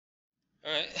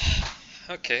Alright,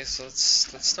 okay, so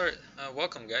let's start.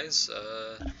 Welcome guys.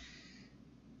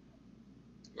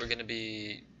 We're gonna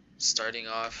be starting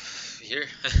off here.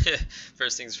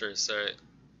 First things first, alright.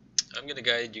 I'm gonna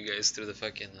guide you guys through the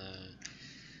fucking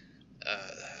I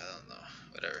don't know,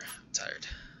 whatever. I'm tired.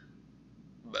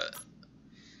 But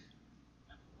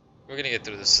we're gonna get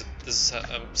through this.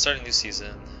 I'm starting a new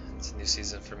season. It's a new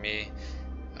season for me.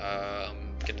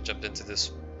 I'm gonna jump into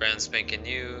this brand spanking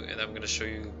new, and I'm gonna show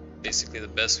you basically the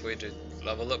best way to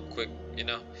level up quick,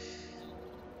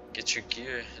 get your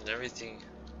gear and everything.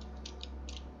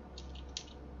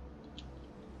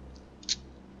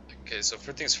 Okay, so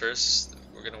first things first,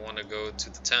 we're gonna want to go to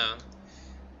the town.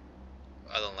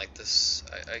 I don't like this.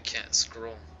 I can't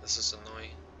scroll. This is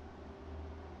annoying.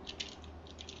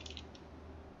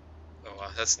 Oh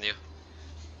wow, that's new.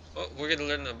 Well, we're gonna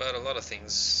learn about a lot of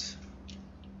things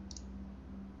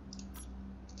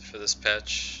for this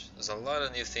patch. There's a lot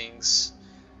of new things,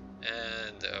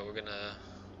 and we're gonna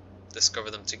discover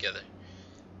them together.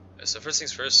 So first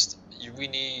things first, we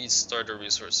need starter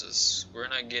resources. We're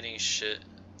not getting shit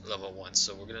level 1,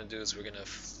 so what we're gonna do is we're gonna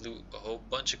loot a whole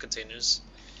bunch of containers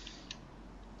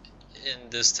in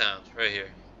this town right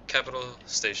here, Capital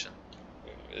Station.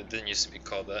 It didn't used to be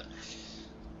called that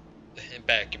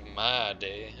back in my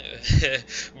day.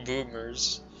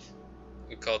 Boomers,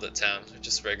 we called it town,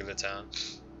 just regular town.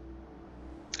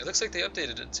 It looks like they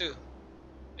updated it too.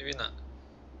 Maybe not.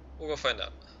 We'll go find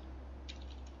out.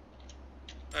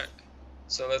 Alright,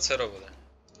 so let's head over there.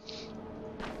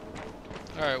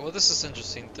 Alright, well this is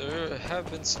interesting. There have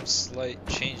been some slight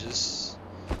changes.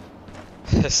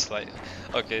 Slight.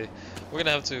 Okay, we're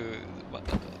gonna have to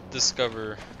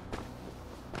discover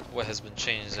what has been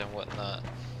changed and what not.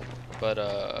 But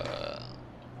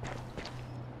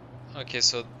okay,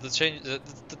 so the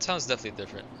town's definitely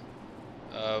different.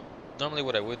 Normally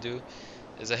what I would do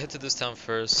is I head to this town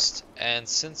first, and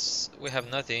since we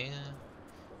have nothing,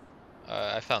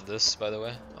 I found this by the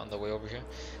way on the way over here.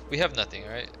 We have nothing,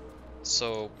 right?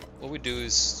 So what we do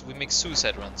is we make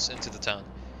suicide runs into the town.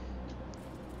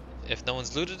 If no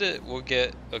one's looted it, we'll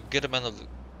get a good amount of loot.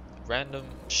 Random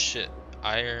shit,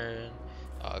 iron,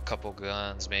 a couple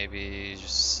guns, maybe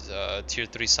just tier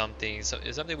 3 something,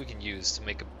 something we can use to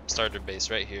make a starter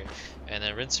base right here, and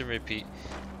then rinse and repeat.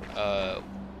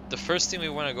 The first thing we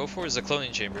want to go for is a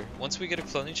cloning chamber. Once we get a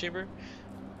cloning chamber,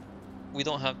 we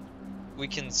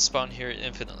can spawn here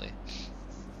infinitely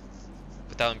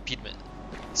without impediment.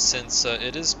 Since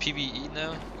it is PvE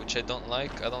now, which I don't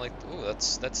like. Oh,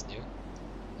 that's new.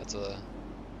 That's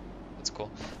cool.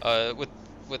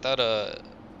 Without a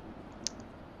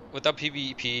without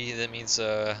PvP, that means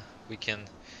we can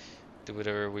do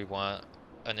whatever we want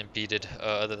unimpeded,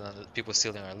 other than the people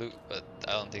stealing our loot. But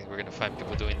I don't think we're gonna find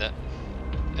people doing that.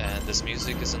 And this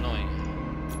music is annoying.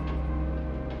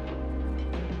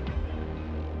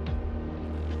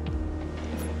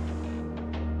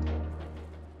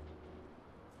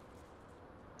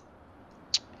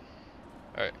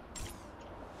 Alright.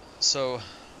 So,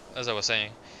 as I was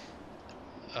saying,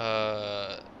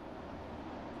 yeah,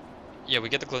 we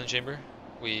get the cloning chamber.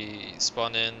 We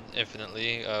spawn in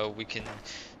infinitely. We can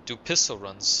do pistol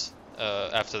runs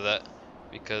after that,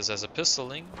 because as a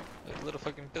pistoling, a little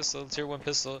fucking pistol, tier 1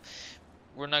 pistol,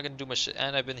 we're not gonna do much.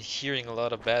 And I've been hearing a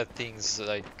lot of bad things,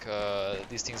 like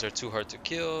these things are too hard to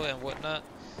kill and whatnot.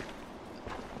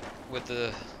 With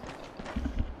the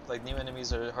new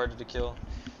enemies are harder to kill.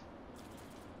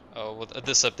 Oh, with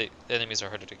this update, enemies are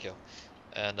harder to kill,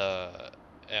 and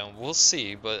we'll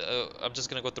see. But I'm just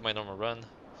gonna go through my normal run,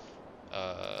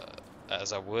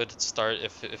 as I would start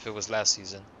if it was last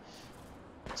season.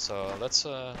 So let's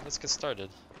get started.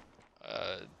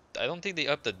 I don't think they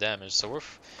upped the damage, so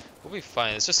we'll be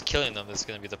fine. It's just killing them that's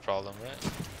gonna be the problem, right?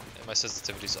 And my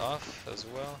sensitivity's off as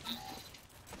well.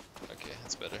 Okay,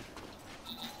 that's better.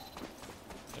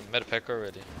 I met a peck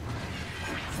already.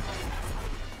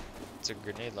 It's a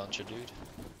grenade launcher, dude.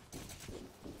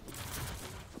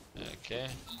 Okay.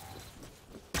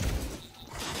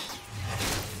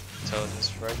 Intelligence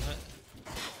fragment.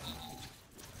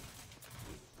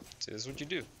 See, this is what you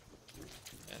do.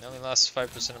 And it only lasts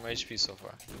 5% of my HP so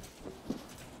far.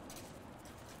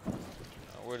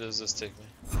 Now, where does this take me?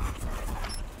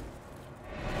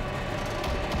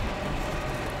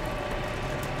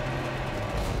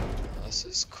 This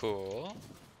is cool.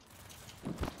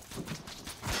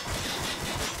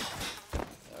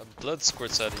 Blood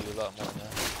squirts out of you a lot more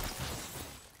now.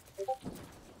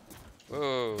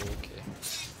 Whoa, okay.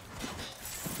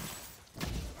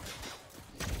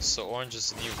 So orange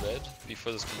is the new red.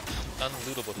 Before those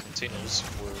unlootable containers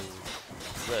were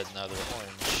red, now they're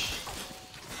orange.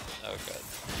 Oh god.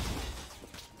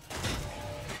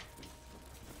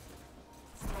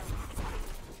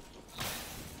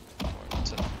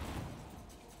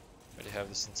 have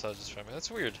this intelligence fragment.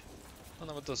 That's weird. I don't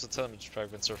know what those intelligence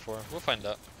fragments are for. We'll find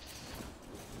out.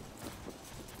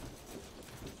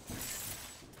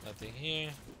 Nothing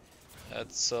here.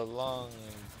 That's a long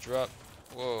drop.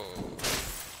 Whoa.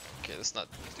 Okay, let's not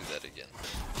do that again.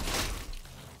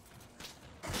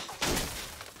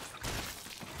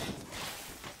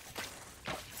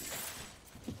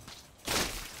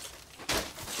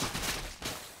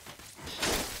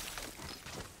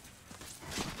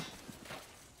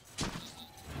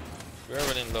 We are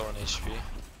running low on HP.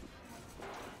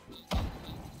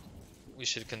 We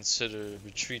should consider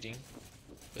retreating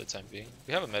for the time being.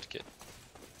 We have a medkit.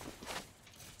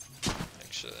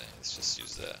 Actually, let's just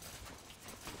use that.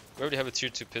 We already have a tier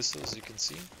 2 pistol, as you can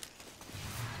see.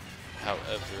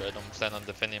 However, I don't plan on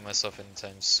defending myself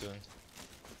anytime soon.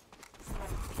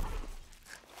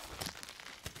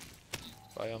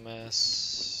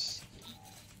 Biomass.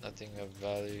 Nothing of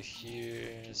value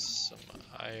here. Some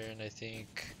iron, I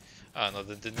think. Ah, no,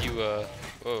 the new, oh,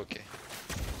 okay.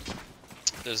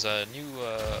 There's a new,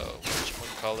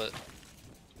 whatchamacallit?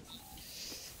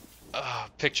 Ah,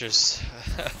 pictures.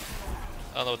 I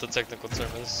don't know what the technical term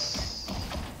is.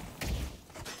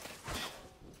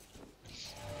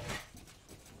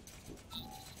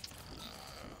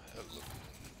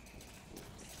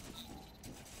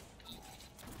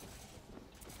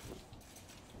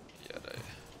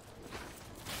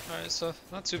 Alright, so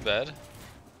not too bad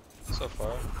so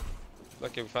far.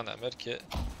 Lucky we found that med kit.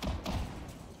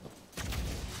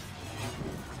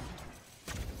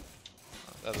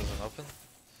 That doesn't open.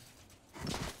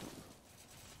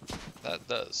 That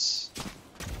does.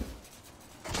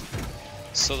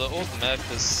 So the old map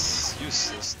is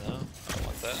useless now. I don't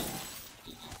want that.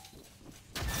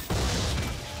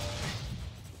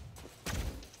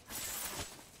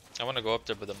 I want to go up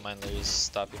there, but the mine layer is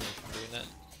stopping me from doing that.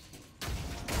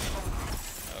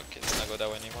 Okay, let's not go that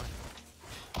way anymore.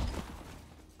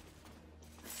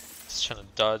 Just trying to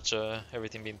dodge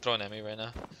everything being thrown at me right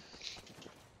now.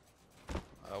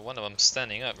 One of them's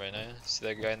standing up right now. See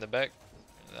that guy in the back?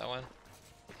 That one?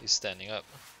 He's standing up.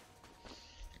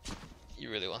 He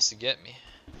really wants to get me.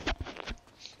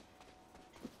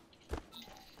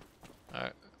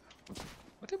 Alright.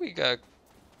 I think we got a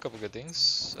couple good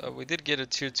things. We did get a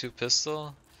tier 2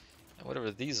 pistol. And whatever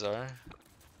these are.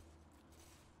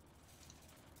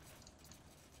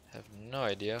 Have no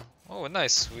idea. Oh,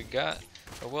 nice. We got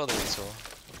a welding tool.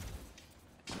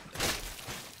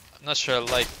 I'm not sure I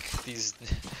like these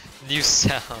new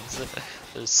sounds.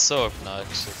 They're so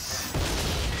obnoxious.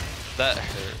 That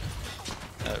hurt.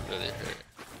 That really hurt.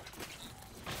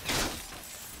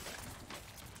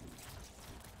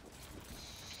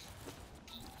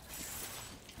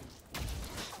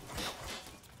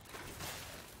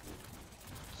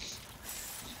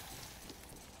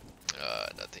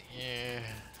 Nothing here.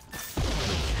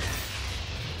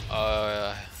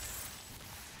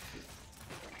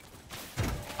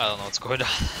 I don't know what's going on.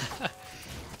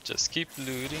 Just keep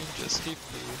looting, just keep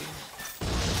looting.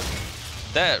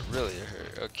 That really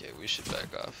hurt. Okay, we should back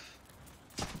off.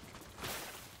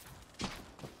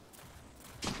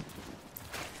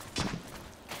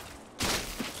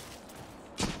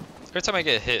 Every time I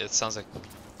get hit, it sounds like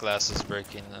glass is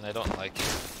breaking, and I don't like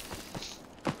it.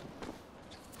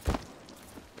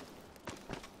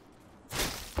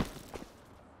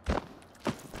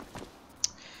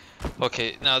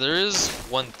 Okay, now there is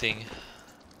one thing.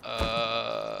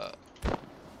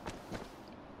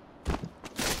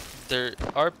 There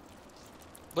are...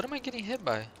 What am I getting hit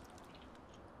by?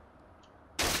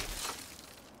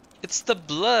 It's the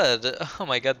blood! Oh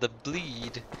my god, the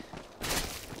bleed.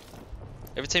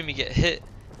 Every time you get hit,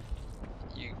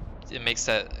 it makes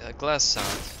that glass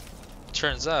sound.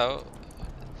 Turns out,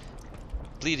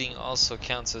 bleeding also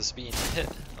counts as being hit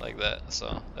like that,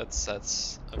 so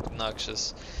that's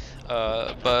obnoxious.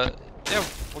 But yeah,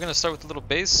 we're gonna start with a little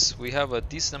base. We have a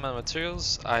decent amount of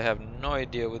materials. I have no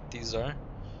idea what these are.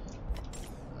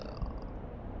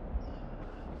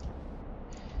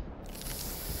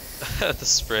 The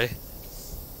spray.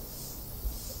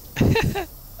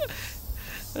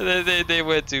 They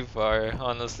went too far.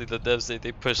 Honestly, the devs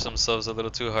they pushed themselves a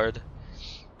little too hard.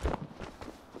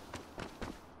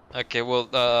 Okay,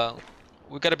 well,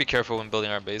 we gotta be careful when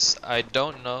building our base. I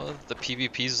don't know the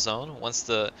PvP zone once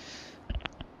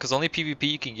because only PvP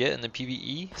you can get in the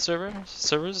PvE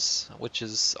servers, which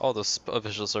is all those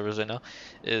official servers right now,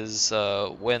 is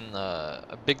when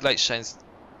a big light shines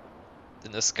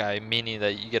in the sky, meaning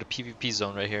that you get a PvP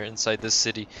zone right here inside this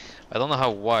city. I don't know how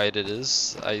wide it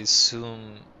is. I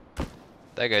assume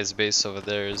that guy's base over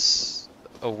there is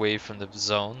away from the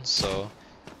zone, so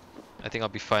I think I'll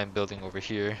be fine building over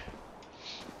here.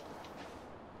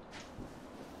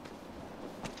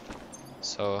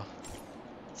 so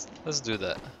let's do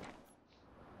that.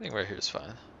 I think right here is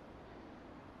fine.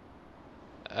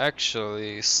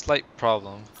 Actually, slight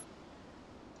problem.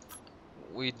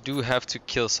 We do have to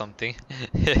kill something.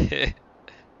 Yeah.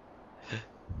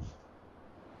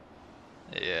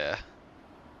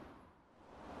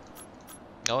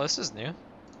 Oh, this is new.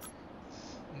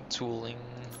 Tooling,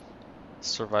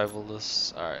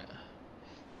 survivalist. Alright.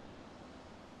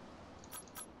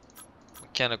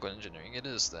 Mechanical engineering it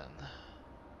is then.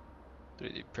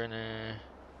 3D printer.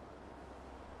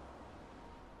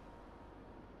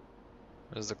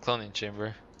 Where's the cloning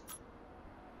chamber?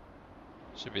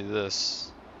 Should be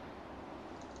this.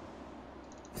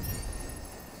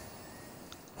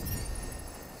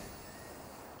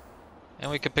 And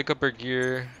we can pick up our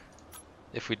gear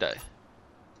if we die.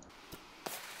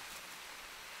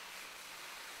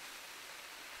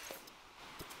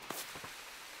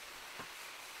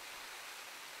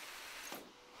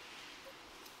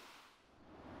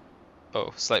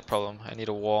 Oh, slight problem. I need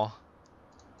a wall.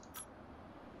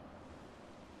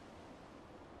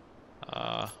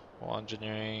 Wall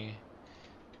engineering.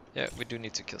 Yeah, we do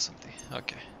need to kill something.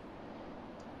 Okay.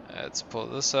 Let's pull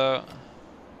this out.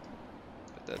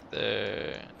 Put that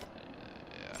there.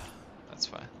 Yeah, that's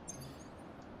fine.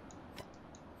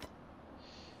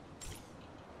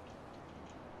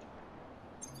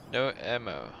 No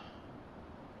ammo.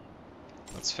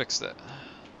 Let's fix that.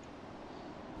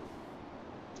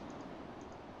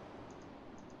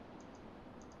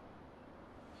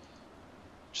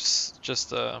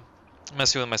 Just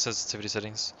messing with my sensitivity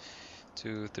settings.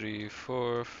 2, 3,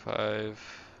 4,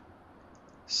 5.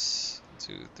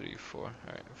 2, 3, 4.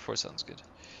 Alright, 4 sounds good.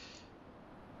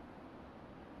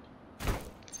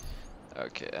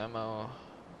 Okay, ammo.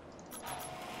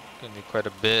 Gonna need quite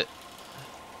a bit.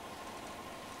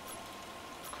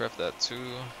 Craft that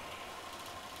too.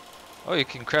 Oh, you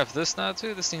can craft this now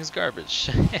too? This thing's garbage.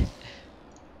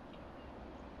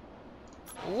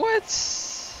 What?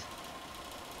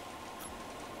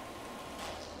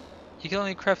 You can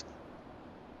only craft...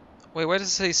 Wait, why does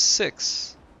it say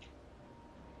 6?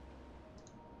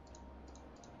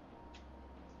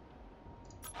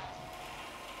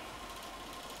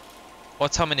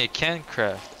 What's how many it can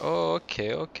craft? Oh,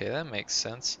 okay, okay, that makes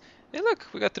sense. Hey look,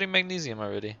 we got 3 magnesium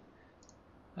already.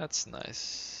 That's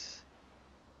nice.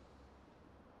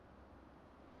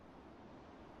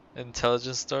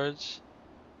 Intelligence storage?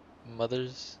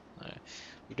 Mothers? Alright.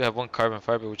 We do have 1 carbon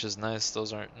fiber, which is nice.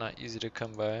 Those aren't not easy to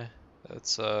come by.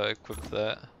 Let's equip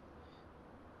that.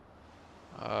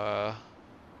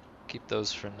 Keep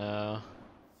those for now.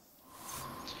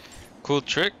 Cool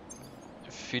trick,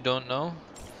 if you don't know.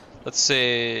 Let's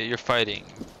say you're fighting.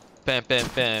 Bam, bam,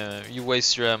 bam. You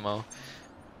waste your ammo.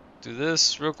 Do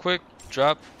this real quick.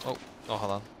 Drop. Oh,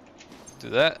 hold on. Do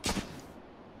that.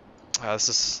 This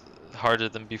is harder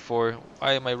than before.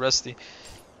 Why am I rusty?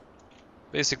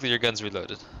 Basically, your gun's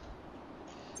reloaded.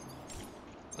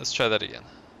 Let's try that again.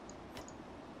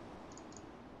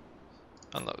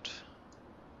 Unload.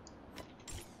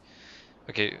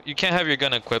 Okay, you can't have your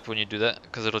gun equipped when you do that,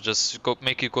 because it'll just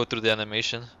make you go through the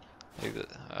animation.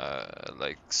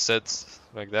 Like sets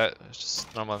like that. It's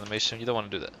just normal animation. You don't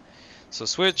want to do that. So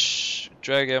switch,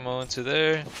 drag ammo into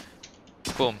there.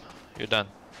 Boom, you're done.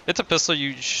 It's a pistol.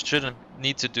 You shouldn't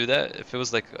need to do that. If it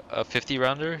was like a 50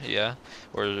 rounder, yeah,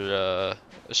 or a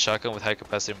shotgun with high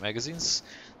capacity magazines,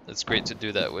 it's great to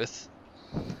do that with.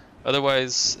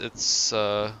 Otherwise, it's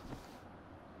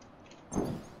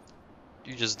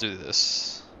you just do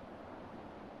this.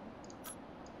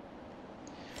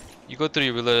 You go through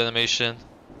your reload animation,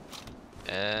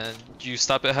 and you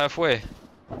stop it halfway.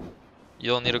 You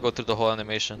don't need to go through the whole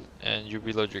animation, and you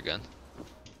reload your gun.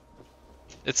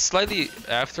 It's slightly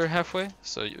after halfway,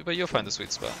 so but you'll find the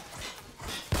sweet spot.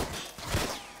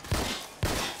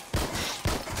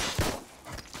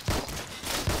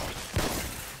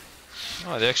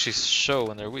 Oh, they actually show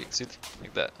when they're weak. See,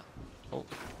 like that. Oh,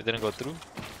 it didn't go through.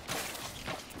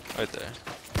 Right there.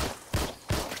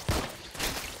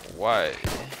 Why?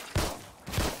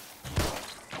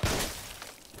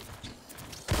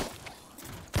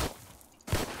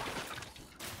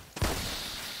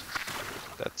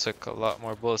 That took a lot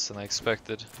more bullets than I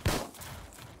expected.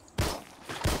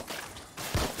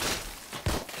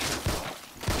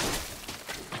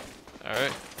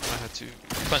 Alright, I had to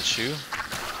punch you,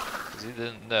 because he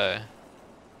didn't die.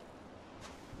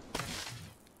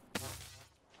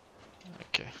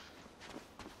 Okay.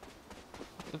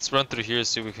 Let's run through here,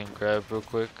 see if we can grab real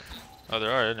quick. Oh,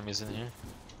 there are enemies in here.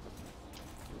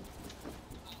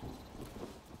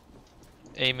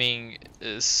 Aiming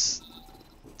is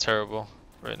terrible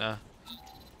right now.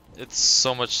 It's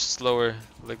so much slower.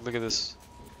 Like, look at this.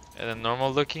 And then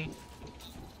normal looking.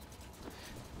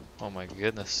 Oh my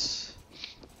goodness.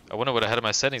 I wonder what I had in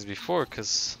my settings before,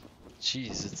 cause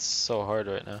jeez, it's so hard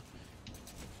right now.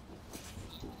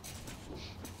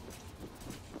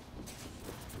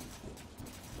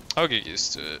 I'll get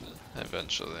used to it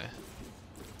eventually.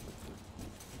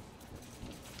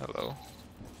 Hello.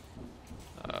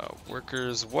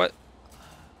 Workers, what?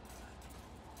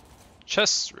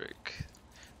 Chest rig.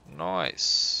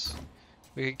 Nice.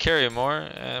 We can carry more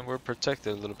and we're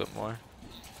protected a little bit more.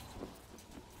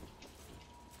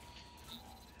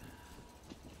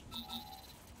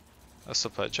 A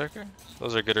supply checker?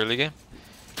 Those are good early game.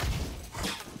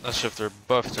 Not sure if they're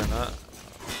buffed or not.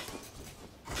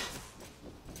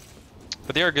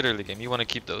 But they are good early game. You want to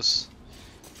keep those.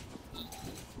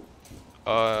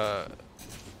 I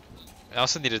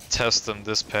also need to test them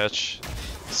this patch.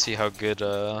 See how good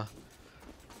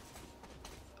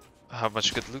how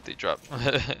much good loot they drop.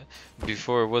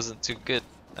 Before it wasn't too good.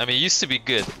 I mean, it used to be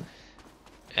good.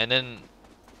 And then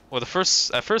well, at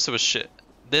first it was shit.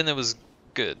 Then it was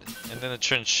good. And then it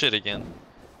turned shit again.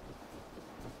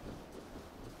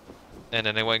 And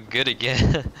then it went good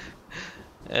again.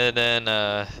 And then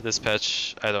this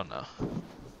patch, I don't know.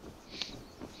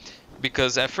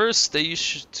 Because at first they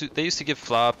used to give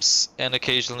flops, and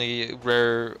occasionally on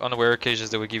rare occasions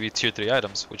they would give you tier 3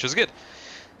 items, which was good.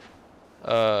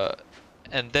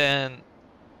 And then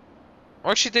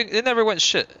actually they never went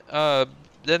shit.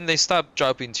 Then they stopped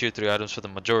dropping tier 3 items for the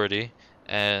majority,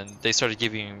 and they started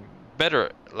giving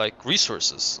better like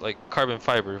resources like carbon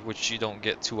fiber, which you don't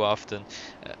get too often,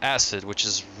 acid, which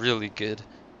is really good.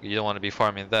 You don't want to be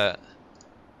farming that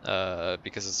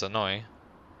because it's annoying.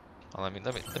 Oh, let me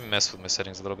mess with my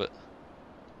settings a little bit.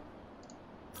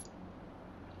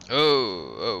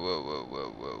 Whoa.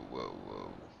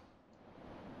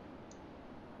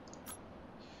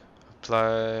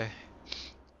 Apply.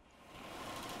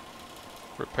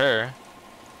 Repair.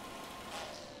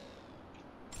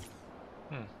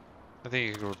 I think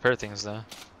you can repair things now.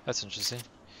 That's interesting.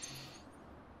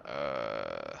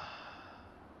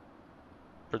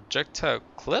 Projectile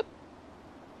clip?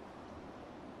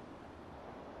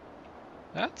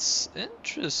 That's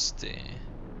interesting.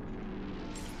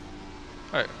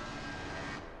 Alright.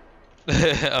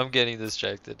 I'm getting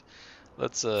distracted.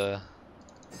 Let's move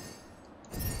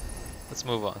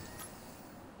on.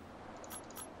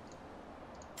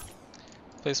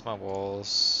 Place my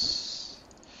walls.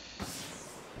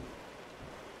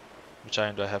 Which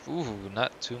iron do I have? Ooh,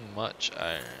 not too much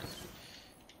iron.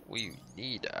 We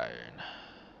need iron.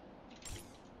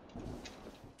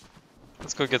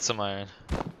 Let's go get some iron.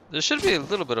 There should be a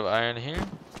little bit of iron here.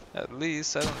 At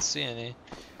least, I don't see any.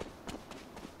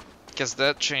 Guess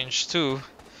that changed too.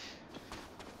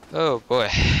 Oh boy.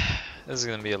 This is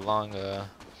gonna be a long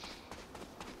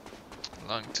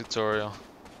tutorial.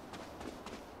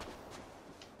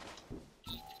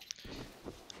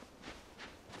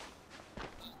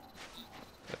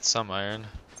 Got some iron.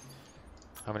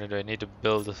 How many do I need to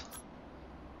build a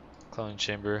cloning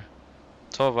chamber?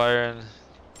 12 iron,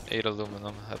 8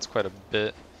 aluminum. That's quite a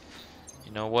bit.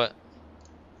 You know what?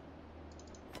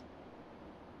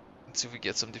 Let's see if we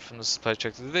get something from the supply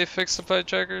checker. Did they fix supply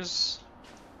checkers?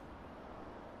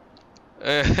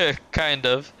 Kind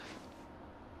of.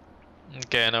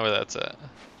 Okay, I know where that's at.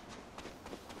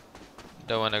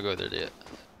 Don't want to go there yet.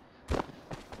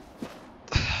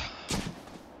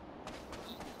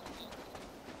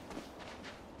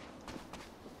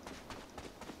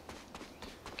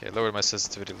 Okay, lowered my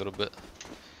sensitivity a little bit.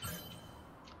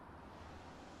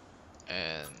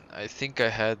 And I think I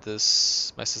had my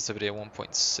sensitivity at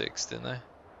 1.6, didn't I?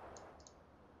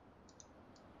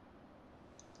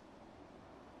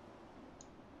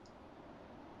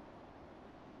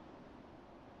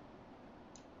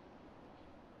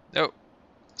 No.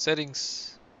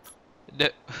 Settings. No.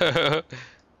 Alright,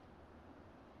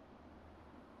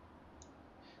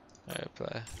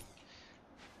 apply.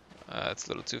 It's a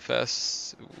little too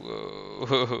fast.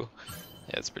 Whoa.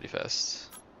 Yeah, it's pretty fast.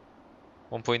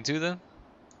 1.2 then?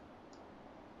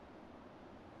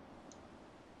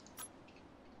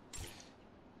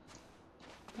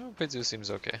 Oh, 1.2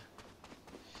 seems okay.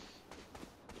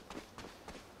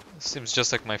 Seems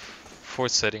just like my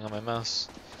fourth setting on my mouse.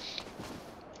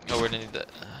 Oh, we're gonna need that.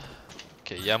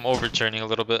 Okay, yeah, I'm overturning a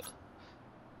little bit.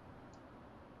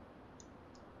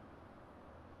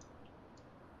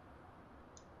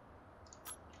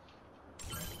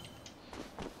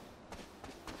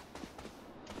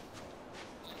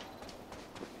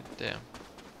 Damn.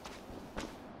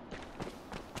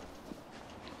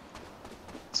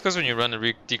 It's because when you run,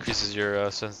 it decreases your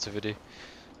sensitivity.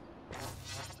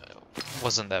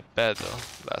 Wasn't that bad though,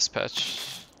 last patch.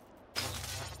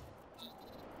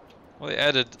 Well, they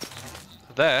added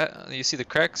that. You see the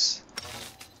cracks?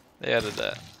 They added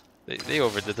that. They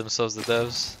overdid themselves, the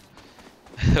devs.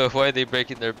 Why are they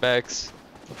breaking their backs?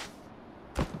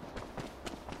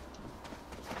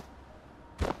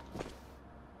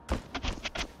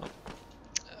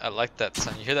 I like that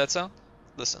sound. You hear that sound?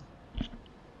 Listen.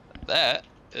 That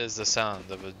is the sound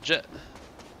of a jet.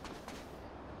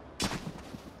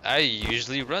 I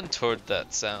usually run toward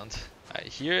that sound. I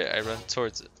hear it, I run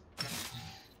towards it.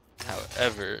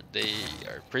 However, they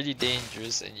are pretty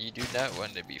dangerous and you do not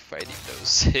want to be fighting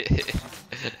those.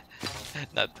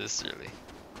 Not this early.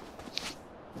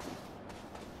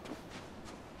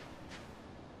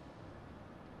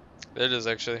 There it is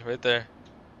actually, right there.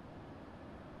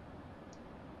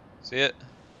 See it?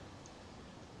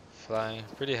 Flying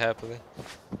pretty happily.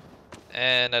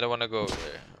 And I don't want to go over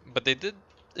there. But they did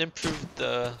improve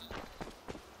the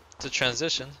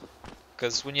transition.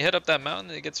 Because when you head up that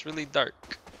mountain, it gets really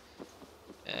dark.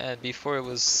 And before it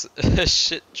was a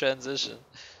shit transition.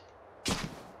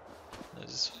 I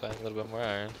just find a little bit more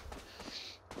iron.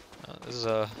 There's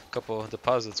a couple of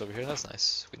deposits over here. That's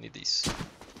nice. We need these.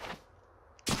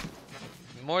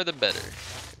 More the better.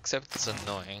 Except it's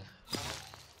annoying.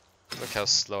 Look how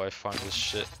slow I farm this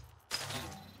shit.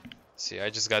 See, I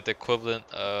just got the equivalent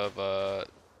of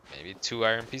maybe 2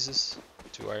 iron pieces.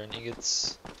 2 iron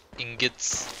ingots.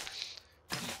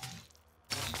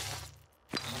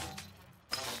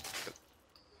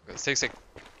 It takes like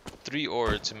 3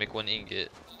 ore to make 1 ingot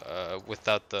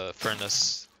without the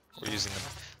furnace. We're using the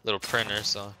little printer,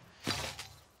 so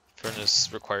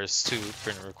furnace requires 2,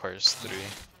 printer requires 3.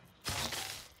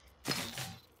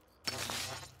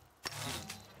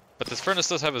 But this furnace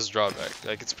does have its drawback.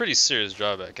 Like, it's pretty serious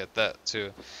drawback at that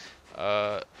too.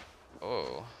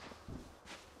 Oh.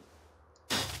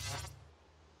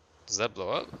 Does that blow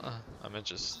up? I'm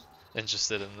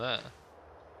interested in that.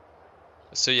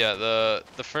 So yeah,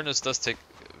 the furnace does take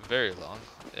very long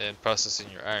in processing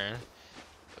your iron.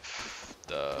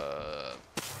 The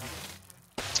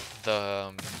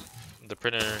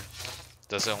printer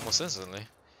does it almost instantly,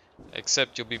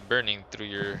 except you'll be burning through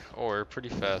your ore pretty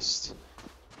fast.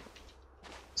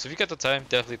 So if you got the time,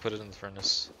 definitely put it in the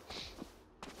furnace.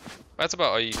 That's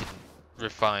about all you can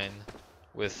refine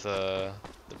with the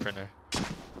printer.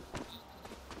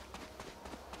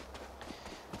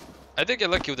 I did get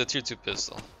lucky with the tier 2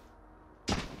 pistol,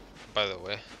 by the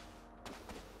way.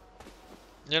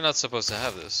 You're not supposed to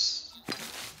have this.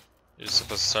 You're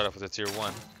supposed to start off with a tier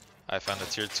 1. I found a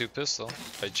tier 2 pistol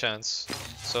by chance,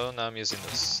 so now I'm using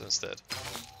this instead.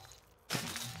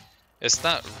 It's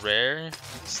not rare,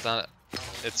 it's a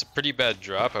pretty bad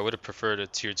drop. I would have preferred a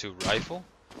tier 2 rifle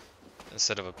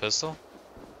instead of a pistol,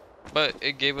 but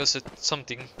it gave us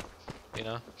something, you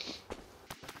know.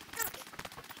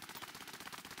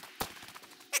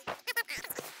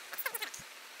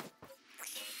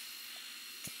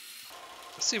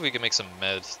 Let's see if we can make some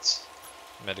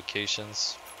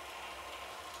medications.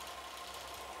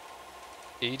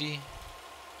 80.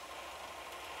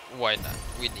 Why not?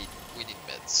 We need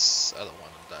meds. I don't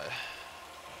want to die.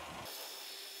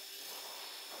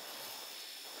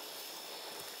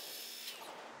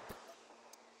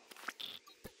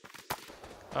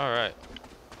 All right.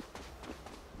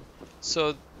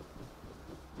 So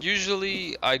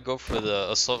usually I go for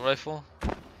the assault rifle.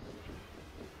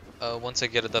 Once I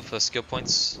get enough skill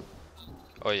points.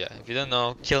 Oh yeah, if you don't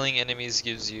know, killing enemies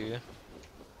gives you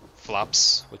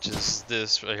flops, which is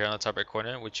this right here on the top right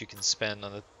corner, which you can spend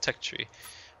on the tech tree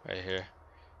right here.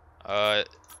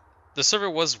 The server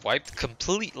was wiped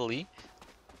completely,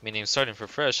 meaning starting from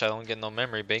fresh. I don't get no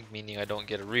memory bank, meaning I don't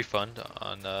get a refund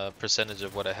on a percentage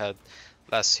of what I had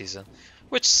last season,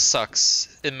 which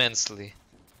sucks immensely.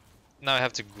 Now I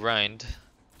have to grind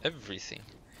everything,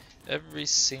 every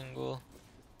single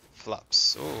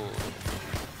flops. Oh,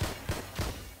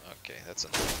 okay, that's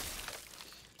annoying.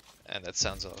 And that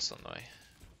sounds also annoying.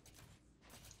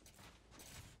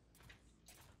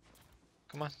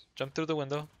 Come on, jump through the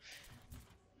window.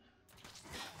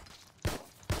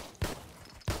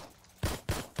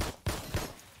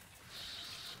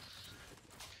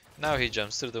 Now he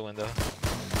jumps through the window.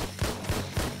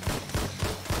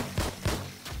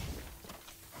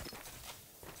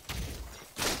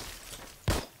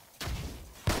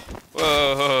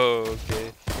 Whoa,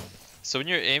 okay. So when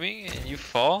you're aiming and you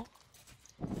fall,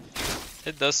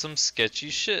 it does some sketchy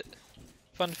shit.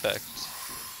 Fun fact.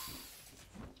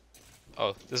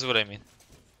 Oh, this is what I mean.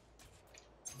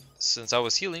 Since I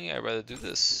was healing, I'd rather do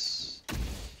this.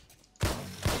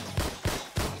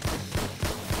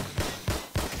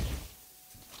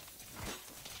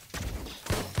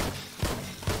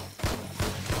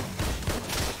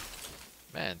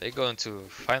 Man, They go into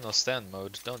final stand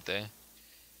mode, don't they?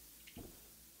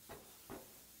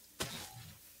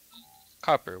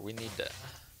 Copper, we need that.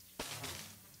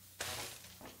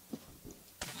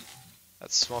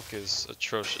 That smoke is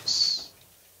atrocious.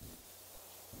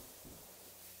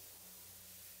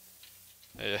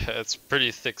 Yeah, it's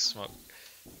pretty thick smoke.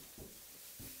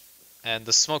 And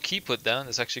the smoke he put down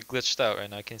is actually glitched out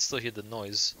and I can still hear the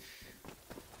noise.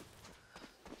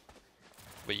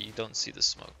 But you don't see the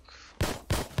smoke.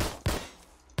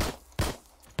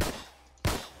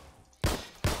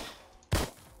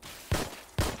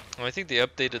 Well, I think they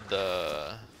updated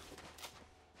the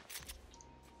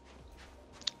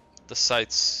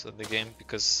sights of the game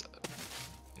because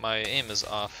my aim is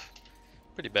off.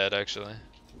 Pretty bad actually.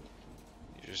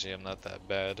 Usually I'm not that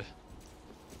bad.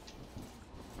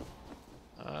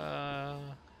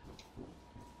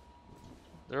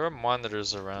 There are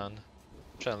monitors around.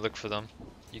 I'm trying to look for them.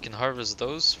 You can harvest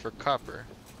those for copper.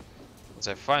 Once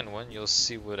I find one, you'll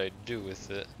see what I do with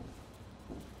it.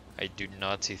 I do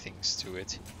naughty things to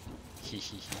it.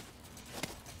 Hehehe.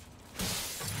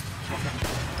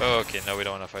 Oh, okay, no, we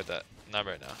don't want to fight that. Not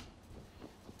right now.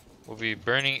 We'll be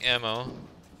burning ammo,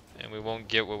 and we won't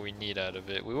get what we need out of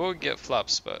it. We will get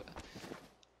flops, but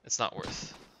it's not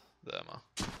worth the ammo.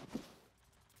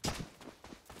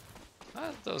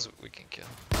 Those we can kill.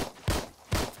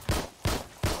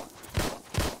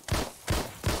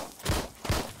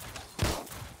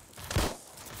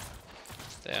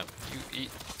 Damn, you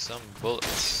eat some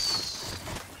bullets.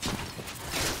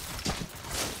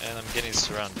 And I'm getting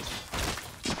surrounded.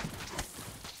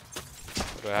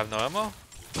 Do I have no ammo?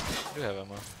 I do have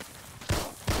ammo.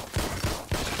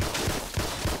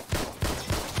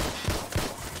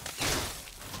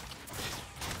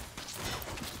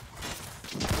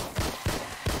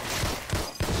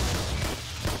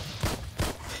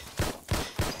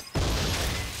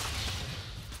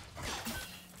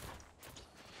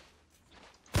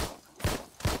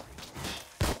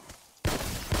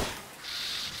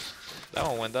 That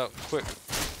one went out quick.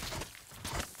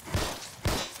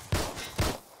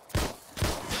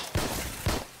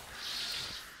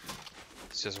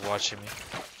 It's just watching me.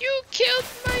 You killed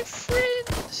my friend!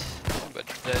 But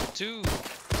that too.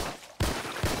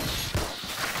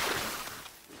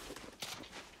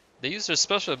 They use their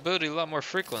special ability a lot more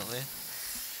frequently.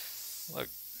 Like,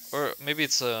 or maybe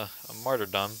it's a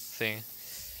martyrdom thing.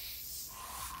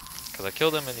 Because I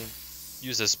killed him and he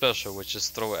used his special, which is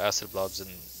throw acid blobs in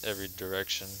every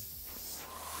direction.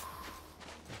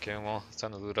 Okay, well, it's time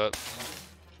to loot up.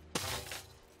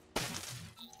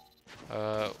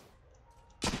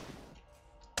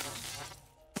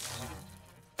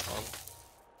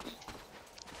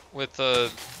 With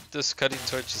this cutting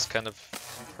torch is kind of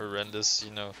horrendous, you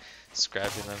know,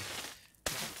 scrapping them.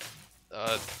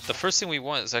 The first thing we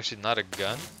want is actually not a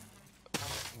gun,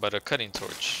 but a cutting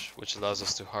torch, which allows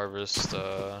us to harvest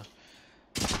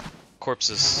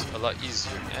corpses a lot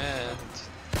easier. And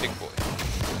big boy.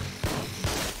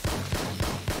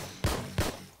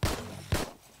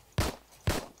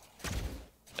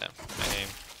 Damn, my aim.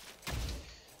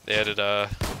 They added a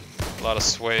lot of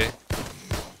sway.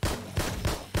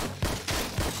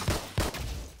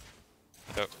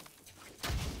 Yep.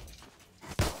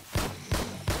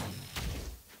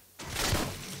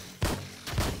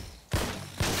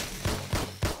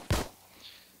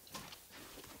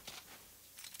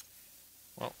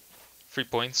 Well, 3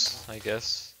 points, I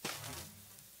guess.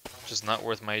 Just not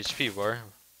worth my HP bar.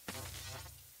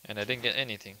 And I didn't get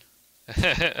anything.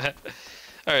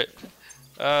 Alright.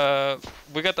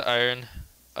 We got the iron.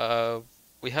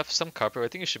 We have some copper. I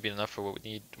think it should be enough for what we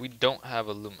need. We don't have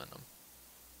aluminum.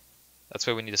 That's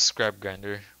why we need a scrap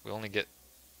grinder. We only get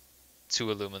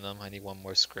 2 aluminum. I need 1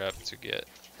 more scrap to get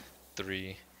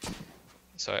 3.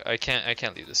 So I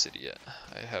can't leave the city yet.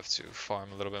 I have to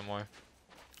farm a little bit more.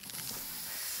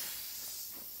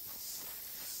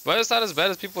 But it's not as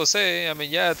bad as people say. I mean,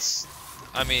 yeah, it's.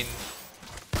 I mean,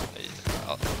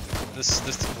 this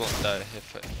thing won't die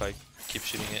if I keep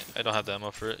shooting it. I don't have the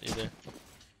ammo for it either.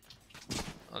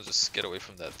 I'll just get away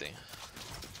from that thing.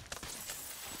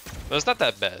 But it's not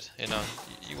that bad, you know.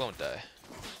 You won't die.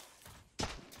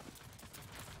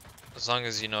 As long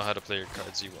as you know how to play your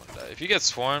cards, you won't die. If you get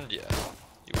swarmed, yeah,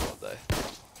 you will die.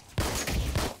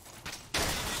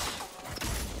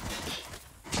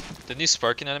 The new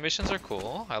sparking animations are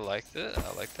cool. I liked it.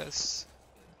 I like this.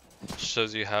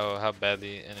 Shows you how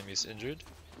badly enemies injured.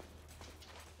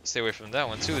 Stay away from that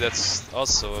one too. That's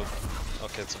also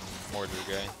okay. It's a mortar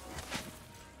guy.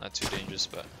 Not too dangerous,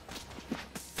 but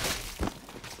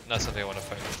not something I want to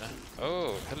fight right now.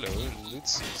 Oh, hello,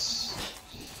 Lutzies.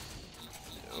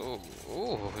 Oh,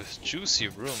 juicy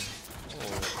room.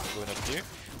 Oh, going up here.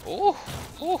 Oh,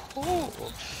 oh,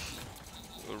 oh.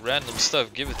 Random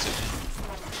stuff, give it to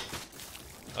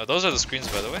me. Those are the screens,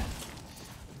 by the way.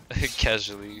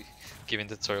 Casually giving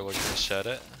the tutorial what you're gonna shout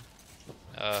at.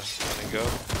 Wanna go?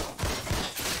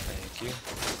 Thank you.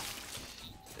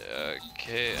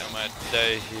 Okay, I might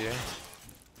die here.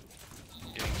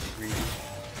 Getting greedy.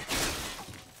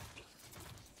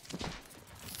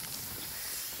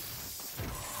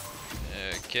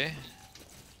 Okay.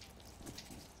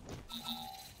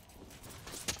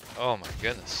 Oh my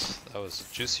goodness, that was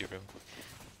a juicy room.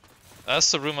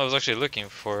 That's the room I was actually looking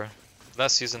for.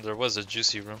 Last season there was a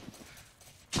juicy room.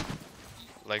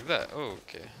 Like that, oh,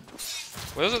 okay.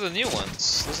 Well, those are the new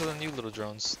ones. Those are the new little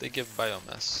drones. They give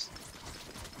biomass.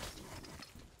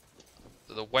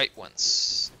 The white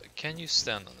ones. Can you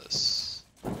stand on this?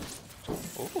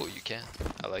 Oh, you can.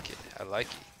 I like it. I like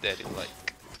it. Daddy like.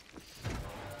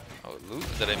 Oh, loot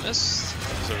that I missed.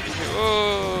 It's already here.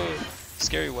 Oh,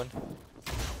 scary one.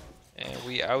 And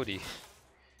we outie.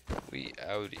 We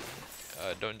outie.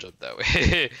 Don't jump that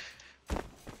way.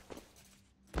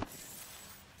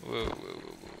 Whoa, whoa,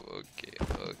 whoa, whoa. Okay,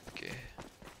 okay.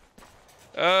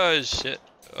 Oh shit.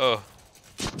 Oh.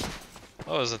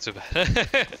 Oh, it's not too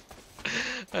bad.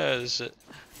 Oh shit.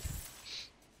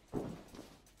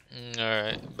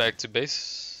 Alright, back to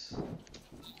base.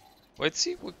 Wait,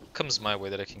 see what comes my way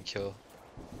that I can kill.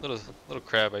 Little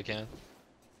crab I can.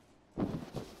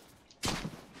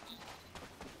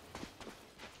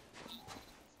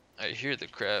 I hear the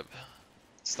crab.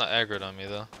 It's not aggroed on me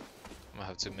though. I'm gonna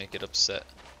have to make it upset.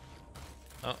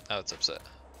 Oh, now it's upset.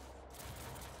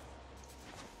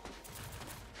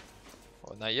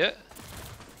 Oh, not yet?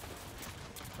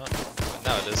 Oh, but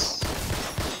now it is.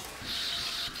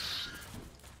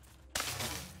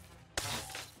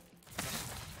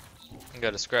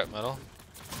 Got a scrap metal.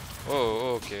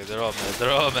 Whoa, okay, they're all mad.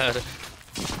 They're all mad.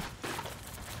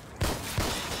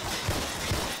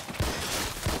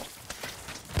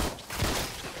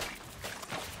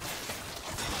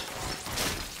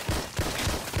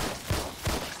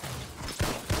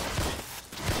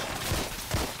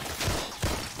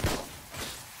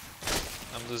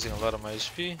 I'm losing a lot of my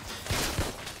HP.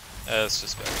 Let's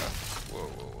just back up. Whoa,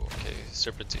 whoa, whoa. Okay,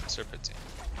 serpentine, serpentine.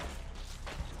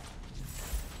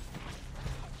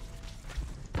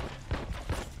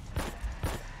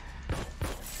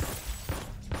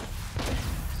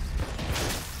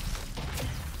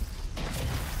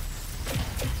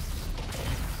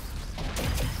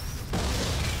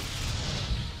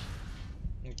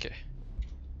 Okay.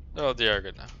 Oh, they are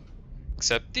good now.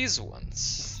 Except these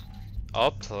ones.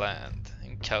 All planned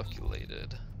and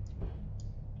calculated.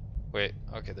 Wait,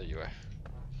 okay, there you are.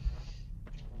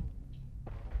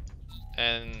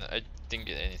 And I didn't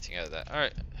get anything out of that.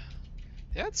 Alright.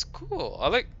 Yeah, it's cool. I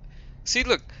like... See,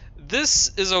 look.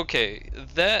 This is okay.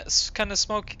 That kind of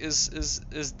smoke is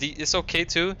it's okay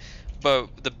too.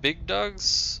 But the big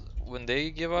dogs, when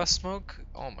they give off smoke,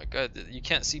 oh my god, you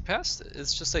can't see past it.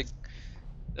 It's just like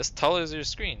as tall as your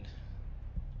screen.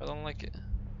 I don't like it.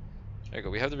 There you go.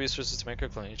 We have the resources to make our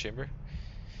cloning chamber.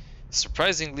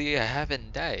 Surprisingly, I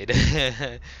haven't died.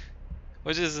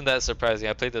 Which isn't that surprising.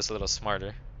 I played this a little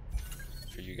smarter.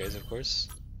 For you guys, of course.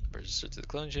 Register to the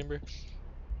clone chamber.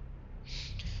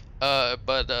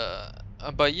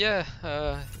 But yeah,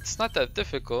 it's not that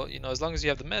difficult. You know, as long as you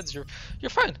have the meds, you're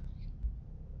fine.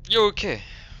 You're okay.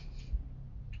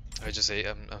 I just say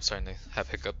I'm starting to have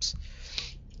hiccups.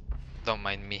 Don't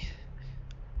mind me.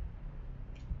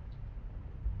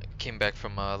 I came back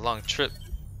from a long trip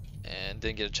and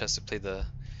didn't get a chance to play the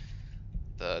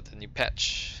new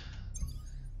patch.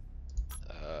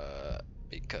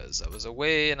 Because I was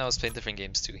away and I was playing different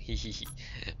games too. Hehehe.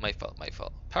 My fault, my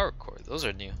fault. Power core, those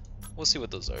are new. We'll see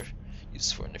what those are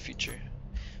used for in the future.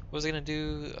 What was I gonna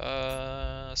do?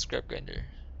 Scrap grinder.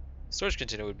 Storage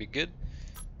container would be good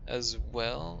as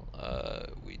well.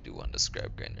 We do want a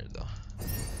scrap grinder though.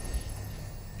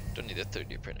 Don't need a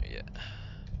 3D printer yet.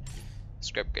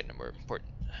 Scrap grinder more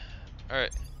important.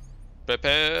 Alright.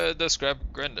 Prepare the scrap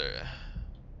grinder.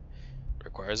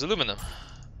 Requires aluminum.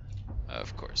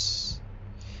 Of course.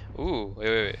 Ooh,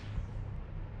 wait.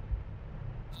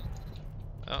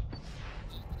 Oh.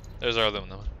 There's our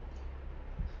aluminum.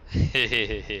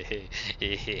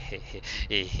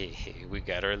 We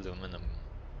got our aluminum.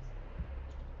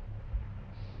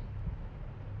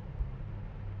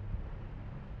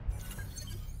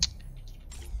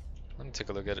 Let me take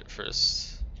a look at it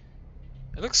first.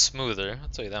 It looks smoother, I'll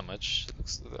tell you that much. It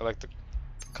looks, I like the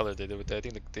color they did with that. I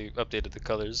think they updated the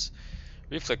colors.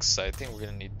 Reflex, I think we're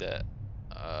gonna need that.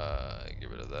 Get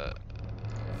rid of that.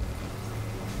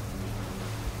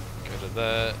 Get rid of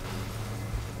that.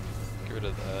 Get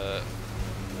rid of that.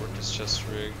 Worker's chest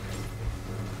rig.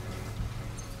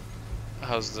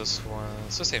 How's this one?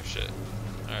 It's the same shit.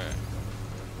 Alright.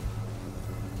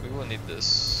 We will need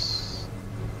this.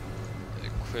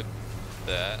 Equip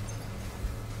that.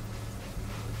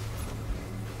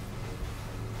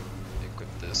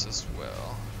 Equip this as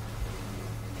well.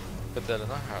 Put that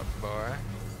in our hotbar.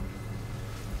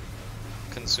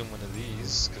 Consume one of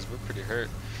these, because we're pretty hurt.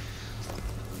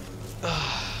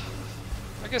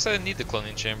 I guess I didn't need the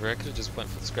cloning chamber. I could have just went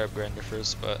for the scrap grinder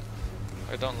first, but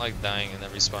I don't like dying and then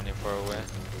respawning far away.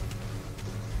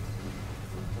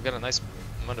 We got a nice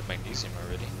amount of magnesium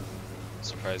already,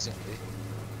 surprisingly.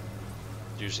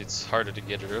 Usually it's harder to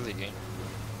get it early game,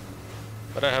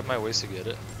 but I have my ways to get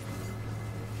it.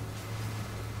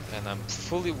 And I'm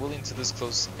fully willing to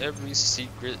disclose every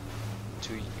secret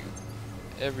to you.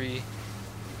 Everything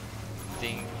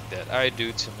that I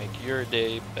do to make your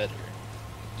day better.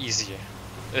 Easier.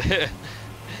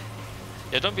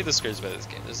 Yeah, don't be discouraged by this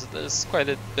game. There's quite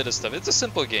a bit of stuff. It's a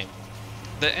simple game.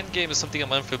 The end game is something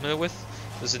I'm unfamiliar with.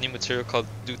 There's a new material called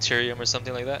deuterium or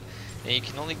something like that, and you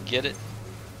can only get it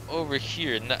over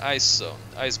here in the ice zone,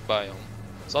 ice biome.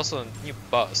 It's also a new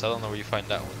boss. I don't know where you find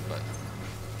that one, but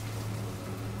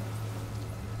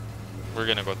we're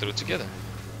gonna go through it together.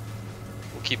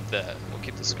 We'll keep that. We'll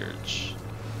keep the Scourge.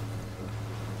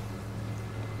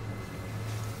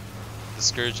 The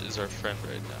Scourge is our friend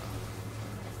right now.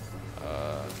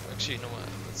 Actually, you know what?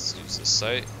 Let's use this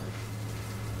site.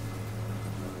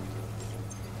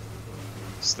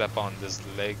 Slap on this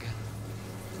leg.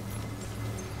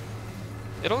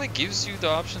 It only gives you the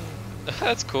option.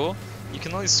 That's cool. You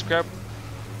can only scrap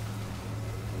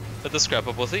the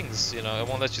scrappable things. You know, it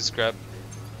won't let you scrap.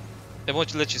 It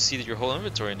won't let you see your whole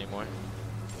inventory anymore.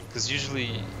 Because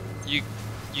usually you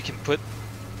can put,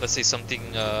 let's say something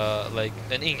like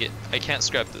an ingot. I can't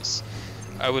scrap this.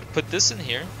 I would put this in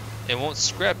here. It won't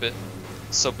scrap it.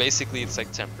 So basically, it's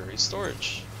like temporary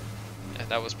storage, and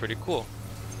that was pretty cool.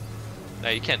 Now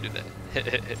you can't do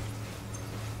that.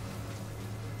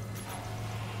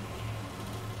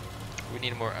 We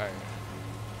need more iron.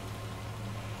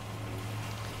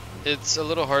 It's a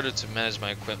little harder to manage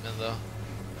my equipment though.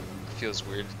 It feels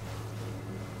weird.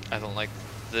 I don't like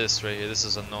this right here. This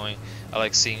is annoying. I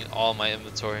like seeing all my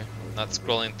inventory, not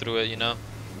scrolling through it, you know?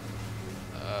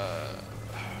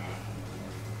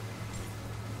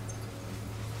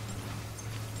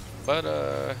 But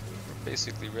we're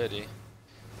basically ready.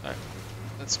 Alright,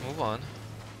 let's move on.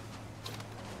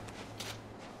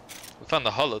 We found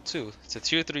the hollow too. It's a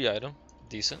tier 3 item.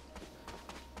 Decent.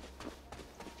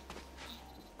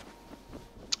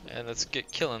 And let's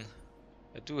get killing.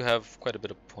 I do have quite a bit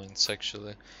of points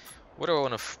actually. What do I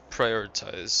want to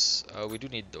prioritize? We do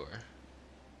need door.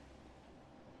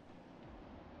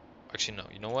 Actually no,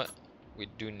 you know what? We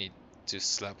do need to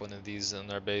slap one of these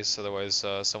in our base, otherwise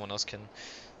someone else can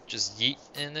just yeet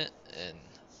in it, and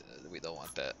we don't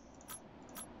want that.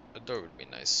 A door would be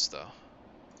nice though.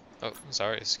 Oh,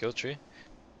 sorry, skill tree.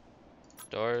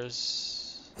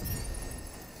 Doors.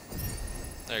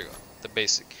 There you go, the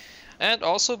basic. And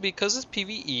also, because it's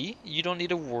PvE, you don't need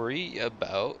to worry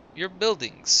about your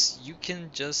buildings. You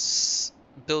can just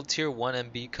build tier 1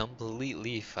 and be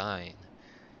completely fine.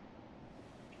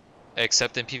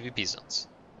 Except in PvP zones.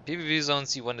 PvP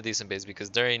zones, you want a decent base because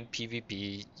during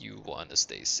PvP, you want to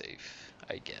stay safe,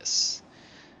 I guess.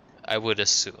 I would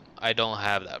assume. I don't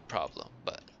have that problem,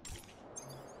 but...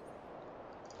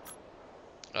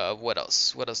 what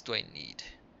else? What else do I need?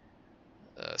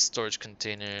 Storage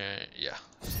container, yeah.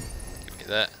 Give me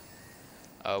that.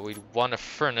 We'd want a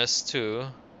furnace too.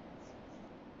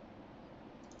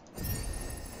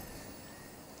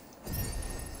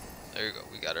 There you go,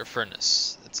 we got our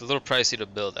furnace. It's a little pricey to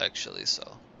build actually,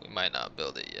 so we might not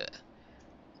build it yet.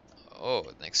 Oh,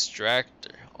 an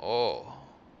extractor. Oh.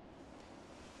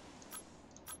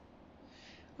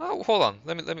 Oh, hold on.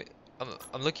 Let me.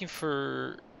 I'm looking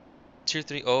for tier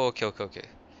 3. Oh, okay.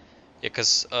 Yeah,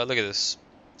 cause look at this.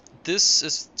 This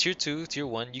is tier 2, tier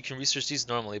 1. You can research these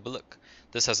normally, but look,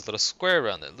 this has a little square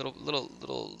around it,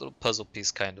 little puzzle piece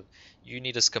kind of. You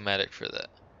need a schematic for that.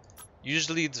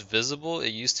 Usually it's visible. It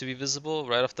used to be visible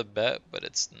right off the bat, but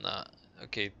it's not.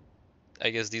 Okay, I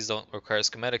guess these don't require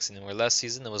schematics anymore. Last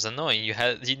season it was annoying. You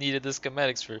needed the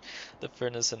schematics for the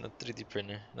furnace and the 3D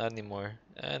printer. Not anymore.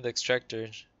 And the extractor,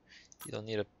 you don't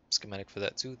need a schematic for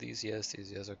that too. These yes.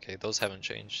 Okay, those haven't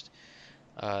changed.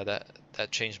 That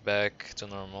changed back to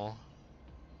normal.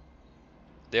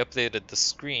 They updated the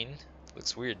screen.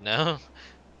 Looks weird now.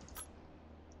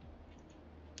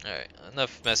 Alright,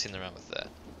 enough messing around with that.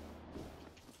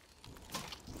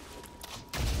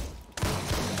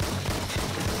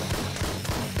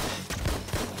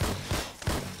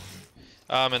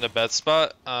 I'm in a bad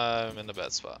spot. I'm in a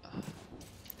bad spot.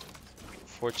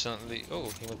 Fortunately, oh,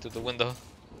 he went through the window.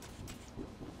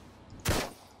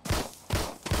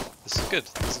 This is good.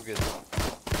 This is good.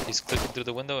 He's clicking through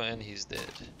the window and he's dead.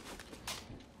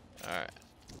 Alright.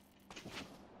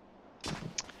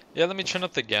 Yeah, let me turn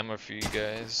up the gamma for you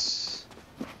guys.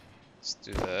 Let's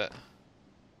do that.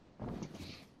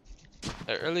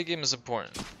 The early game is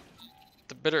important.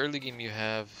 The better early game you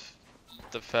have,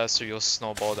 the faster you'll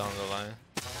snowball down the line.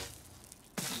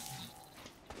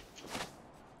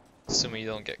 Assuming you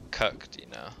don't get cucked, you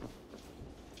know.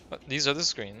 But these are the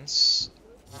screens.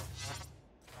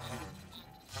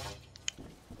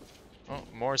 Oh,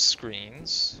 more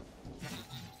screens.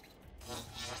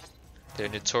 They're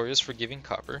notorious for giving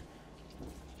copper.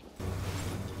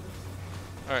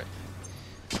 Alright.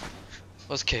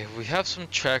 Okay, we have some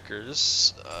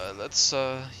trackers. Let's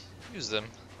use them.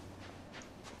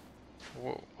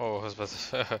 Whoa, oh, I was about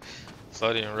to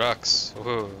floating rocks.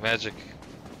 Whoa, magic.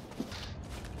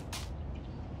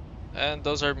 And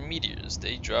those are meteors.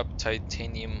 They drop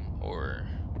titanium ore.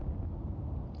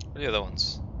 What are the other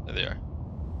ones? There they are.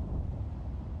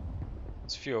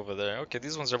 There's a few over there. Okay,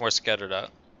 these ones are more scattered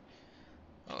out.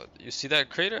 Oh, you see that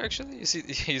crater actually? You see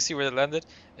you see where it landed?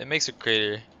 It makes a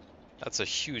crater. That's a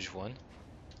huge one.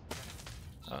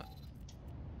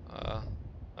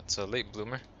 That's a late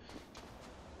bloomer.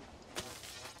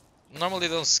 Normally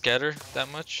they don't scatter that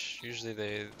much. Usually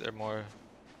they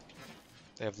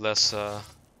have less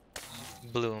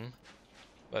bloom,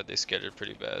 but they scattered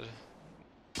pretty bad.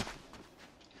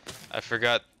 I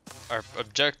forgot our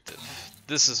objective.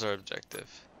 This is our objective.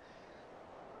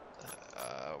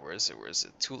 Where is it? Where is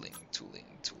it? Tooling.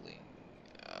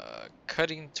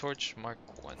 Cutting torch Mark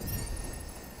 1.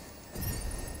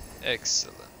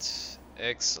 Excellent.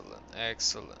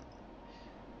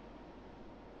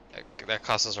 That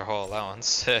cost us our whole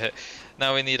allowance.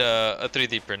 Now we need a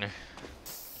 3D printer.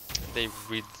 They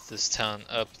read this town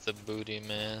up the booty,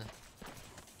 man.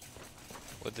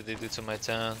 What did they do to my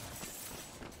town?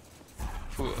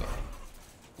 Whew.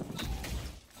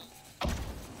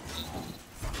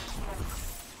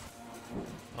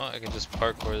 Oh, I can just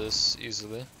parkour this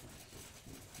easily.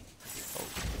 Oh.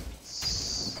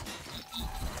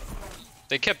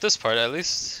 They kept this part at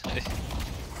least.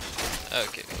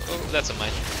 Okay. Oh, that's a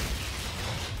mine.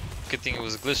 Good thing it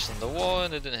was glitched in the wall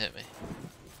and it didn't hit me.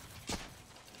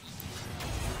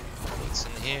 What's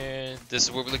in here? This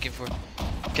is what we're looking for.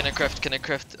 Can I craft?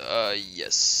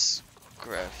 Yes.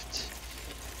 Craft.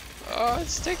 Oh,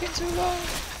 it's taking too long.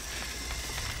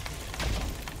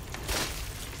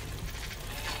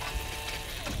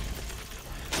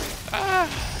 Ah!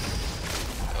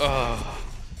 Oh,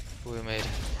 we made it.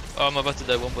 Oh, I'm about to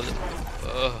die. One bullet.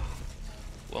 Oh,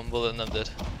 one bullet and I'm dead.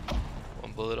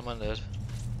 One bullet and I'm dead.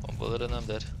 One bullet and I'm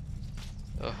dead.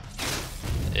 Oh,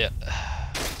 yeah.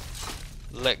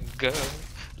 Let go.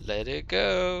 Let it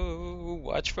go.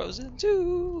 Watch Frozen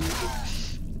 2.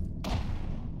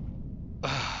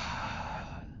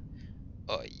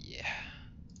 Oh yeah.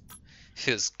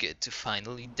 Feels good to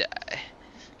finally die.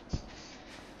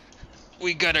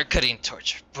 We got our cutting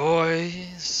torch,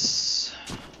 boys.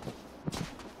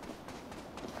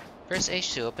 Press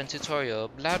H to open tutorial,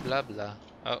 blah blah blah.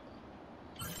 Oh.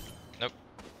 Nope.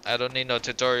 I don't need no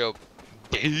tutorial,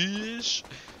 bitch.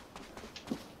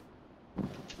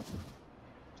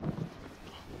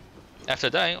 After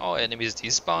dying, all enemies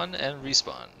despawn and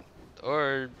respawn.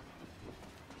 Or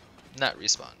not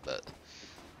respawn, but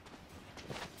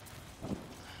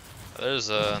there's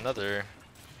another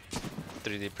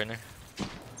 3D printer.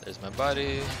 There's my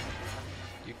body.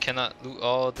 You cannot loot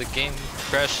all. The game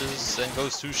crashes and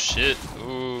goes to shit.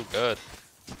 Ooh, god.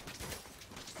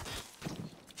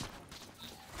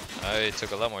 I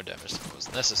took a lot more damage than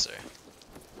was necessary,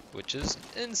 which is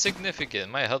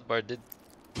insignificant. My health bar did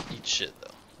eat shit though.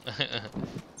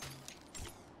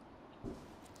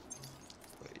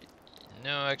 Wait,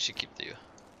 no, actually keep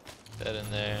that in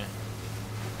there.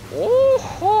 Oh,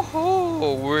 ho,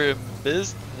 ho, we're in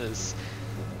business.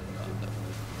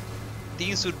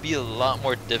 These would be a lot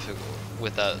more difficult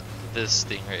without this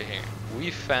thing right here. We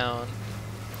found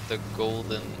the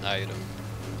golden item.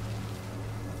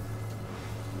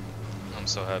 I'm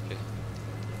so happy.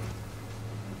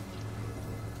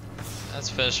 Let's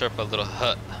finish up a little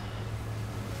hut.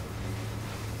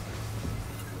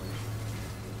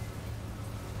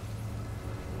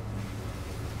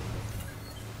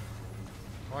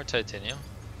 More titanium.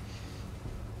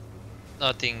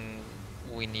 Nothing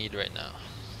we need right now.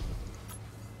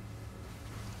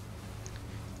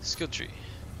 Skill tree.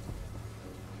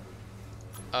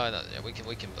 Oh no, yeah, we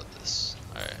can build this.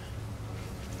 Alright.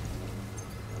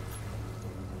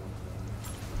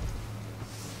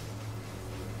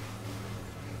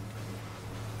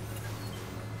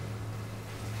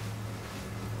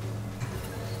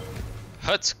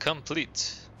 Hut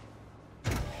complete.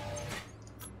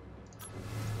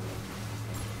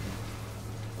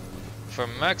 For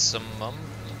maximum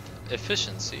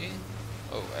efficiency.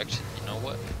 Oh, actually, you know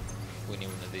what? We need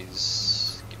one of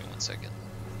these. Give me 1 second.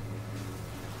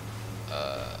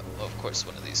 Well, of course,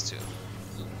 one of these two.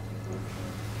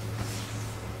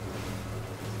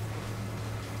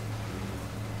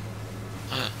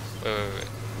 Wait.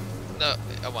 No,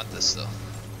 I want this though.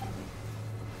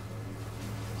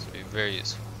 This will be very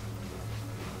useful.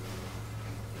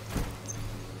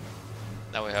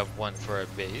 Now we have one for our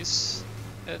base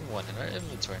and one in our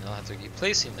inventory, and I'll have to keep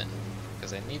placing them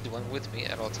because I need one with me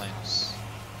at all times.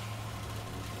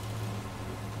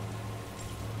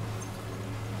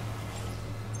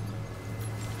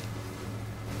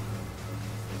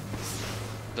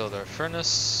 Build our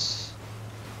furnace.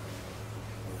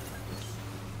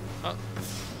 Oh,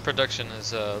 production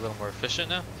is a little more efficient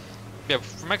now. Yeah,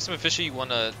 for maximum efficiency, you want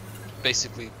to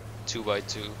basically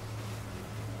 2x2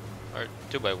 or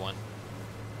 2x1.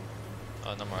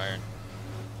 Oh, no more iron.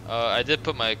 I did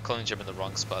put my cloning gem in the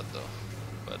wrong spot though,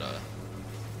 but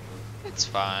it's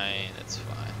fine. It's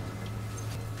fine.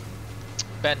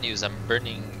 Bad news: I'm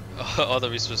burning all the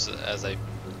resources as I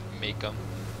make them,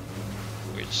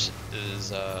 which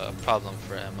is a problem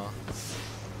for ammo.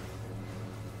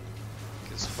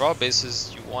 Because for all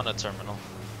bases, you want a terminal.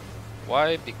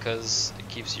 Why? Because it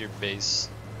keeps your base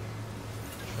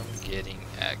from getting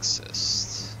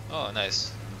accessed. Oh,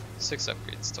 nice. 6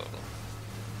 upgrades total.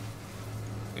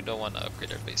 We don't want to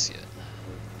upgrade our base yet.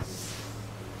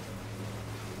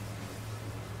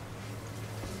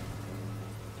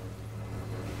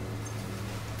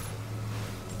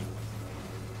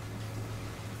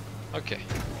 Okay.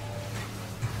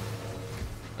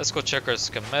 Let's go check our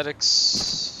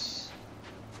schematics.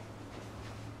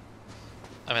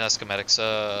 I mean, not schematics,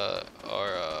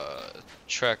 our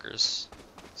trackers.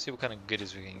 See what kind of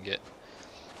goodies we can get.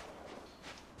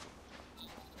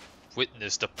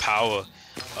 Witness the power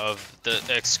of the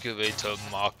excavator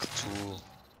Mark II.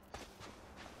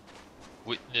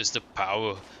 Witness the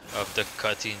power of the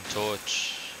cutting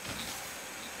torch.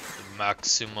 The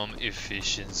maximum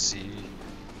efficiency.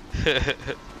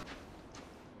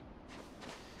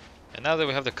 And now that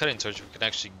we have the cutting torch, we can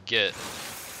actually get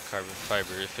carbon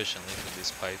fiber efficiently from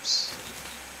these pipes.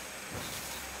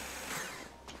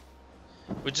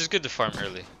 Which is good to farm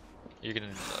early. You're gonna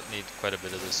need quite a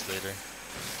bit of this later.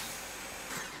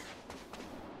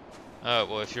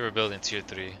 Well, if you were building tier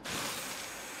 3,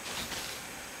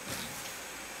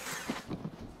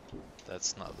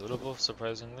 that's not lootable,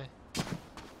 surprisingly.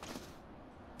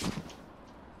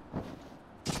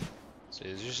 So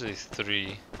there's usually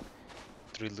three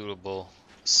lootable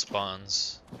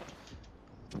spawns.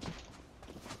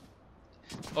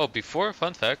 Oh, before,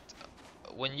 fun fact,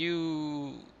 when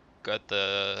you got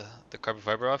the carbon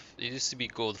fiber off, it used to be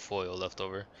gold foil left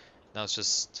over. Now it's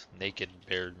just naked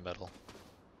bared metal.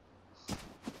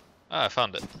 Ah, I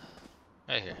found it.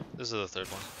 Right here. This is the third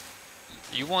one.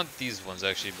 You want these ones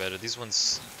actually better. These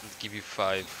ones give you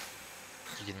 5.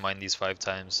 You can mine these 5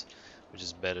 times, which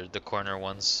is better. The corner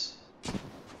ones. A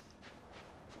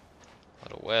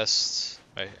little west.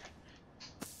 Right here.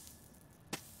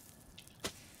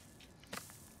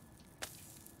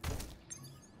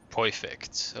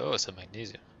 Perfect. Oh, it's a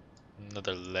magnesium.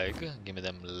 Another leg. Give me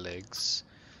them legs.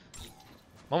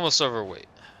 I'm almost overweight.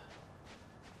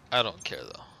 I don't care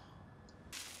though.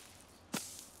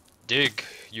 Dig,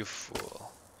 you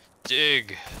fool.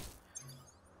 Dig.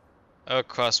 A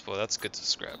crossbow, that's good to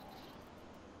scrap.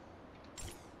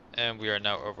 And we are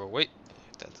now overweight.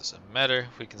 That doesn't matter.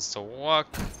 We can still walk.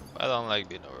 I don't like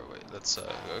being overweight. Let's go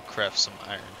craft some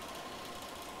iron.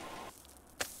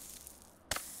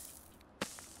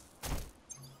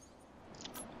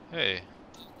 Hey,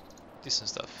 decent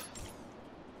stuff.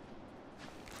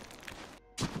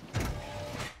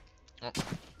 Oh.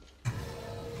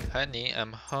 Honey,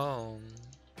 I'm home.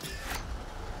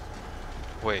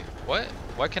 Wait, what?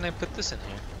 Why can't I put this in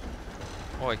here?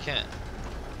 Oh, I can't.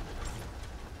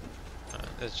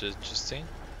 That's just interesting.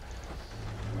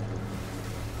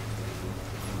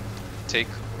 Take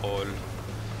all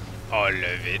of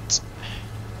it.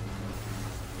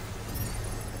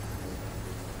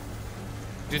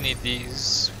 Do need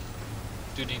these.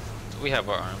 We have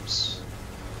our arms.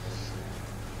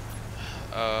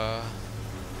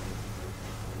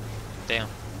 Damn,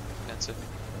 expensive.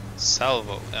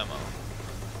 Salvo ammo.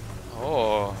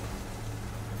 Oh.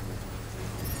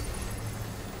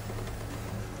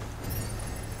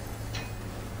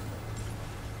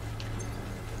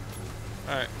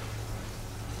 Alright.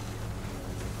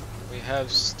 We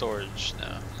have storage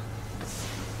now.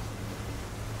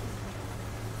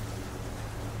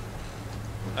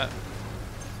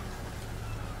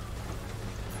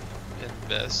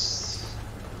 Invest.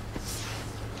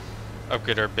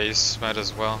 Upgrade our base, might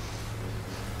as well.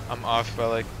 I'm off by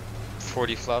like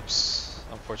 40 flops,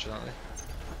 unfortunately.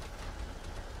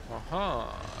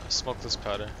 Smokeless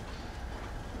powder.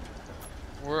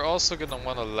 We're also gonna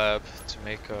want a lab to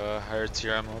make a higher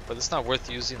tier ammo, but it's not worth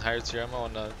using higher tier ammo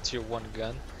on a tier 1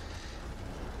 gun.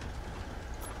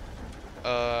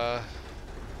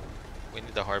 We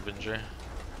need the Harbinger,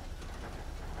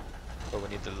 but we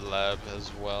need the lab as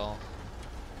well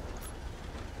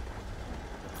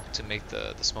to make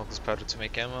the smokeless powder to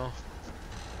make ammo.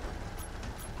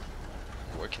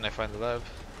 Where can I find the lab?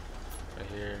 Right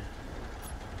here.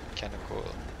 Mechanical.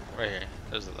 Right here.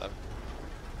 There's the lab.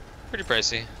 Pretty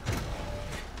pricey.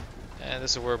 And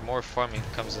this is where more farming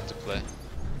comes into play.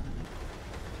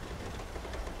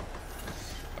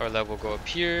 Our lab will go up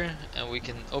here, and we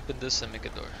can open this and make a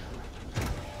door.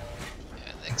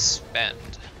 And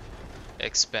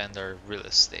expand our real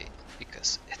estate,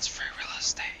 because it's free real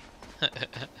estate.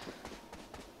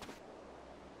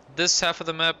 This half of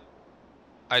the map,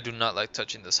 I do not like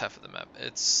touching this half of the map.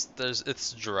 It's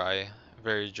dry,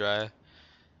 very dry.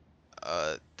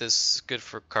 This is good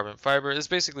for carbon fiber. It's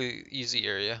basically easy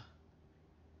area,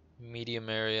 medium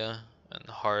area, and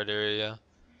hard area.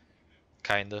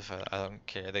 Kind of. I don't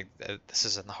care. I think this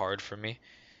isn't hard for me.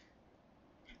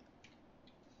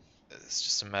 It's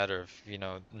just a matter of, you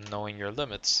know, knowing your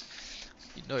limits.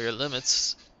 You know your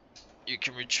limits, you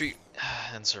can retreat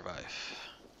and survive.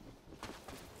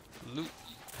 Loot.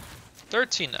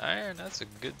 13 iron, that's a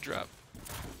good drop.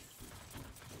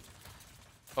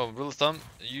 Oh, rule of thumb,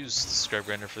 use the scrap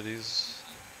grinder for these.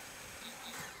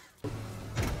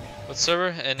 What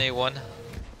server? NA1.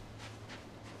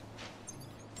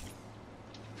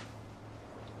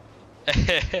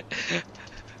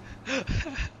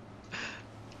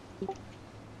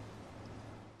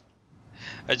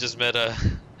 I just met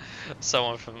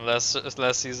someone from last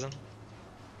season.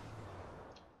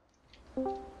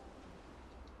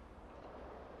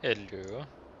 Hello.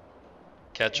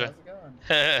 Catcher.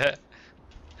 Hey, how's it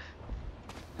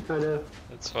going? Hello.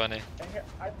 That's funny.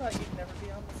 I thought you'd never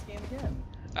be on this game again.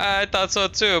 I thought so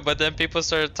too, but then people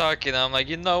started talking. I'm like,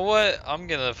 you know what? I'm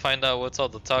gonna find out what's all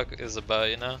the talk is about,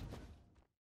 you know?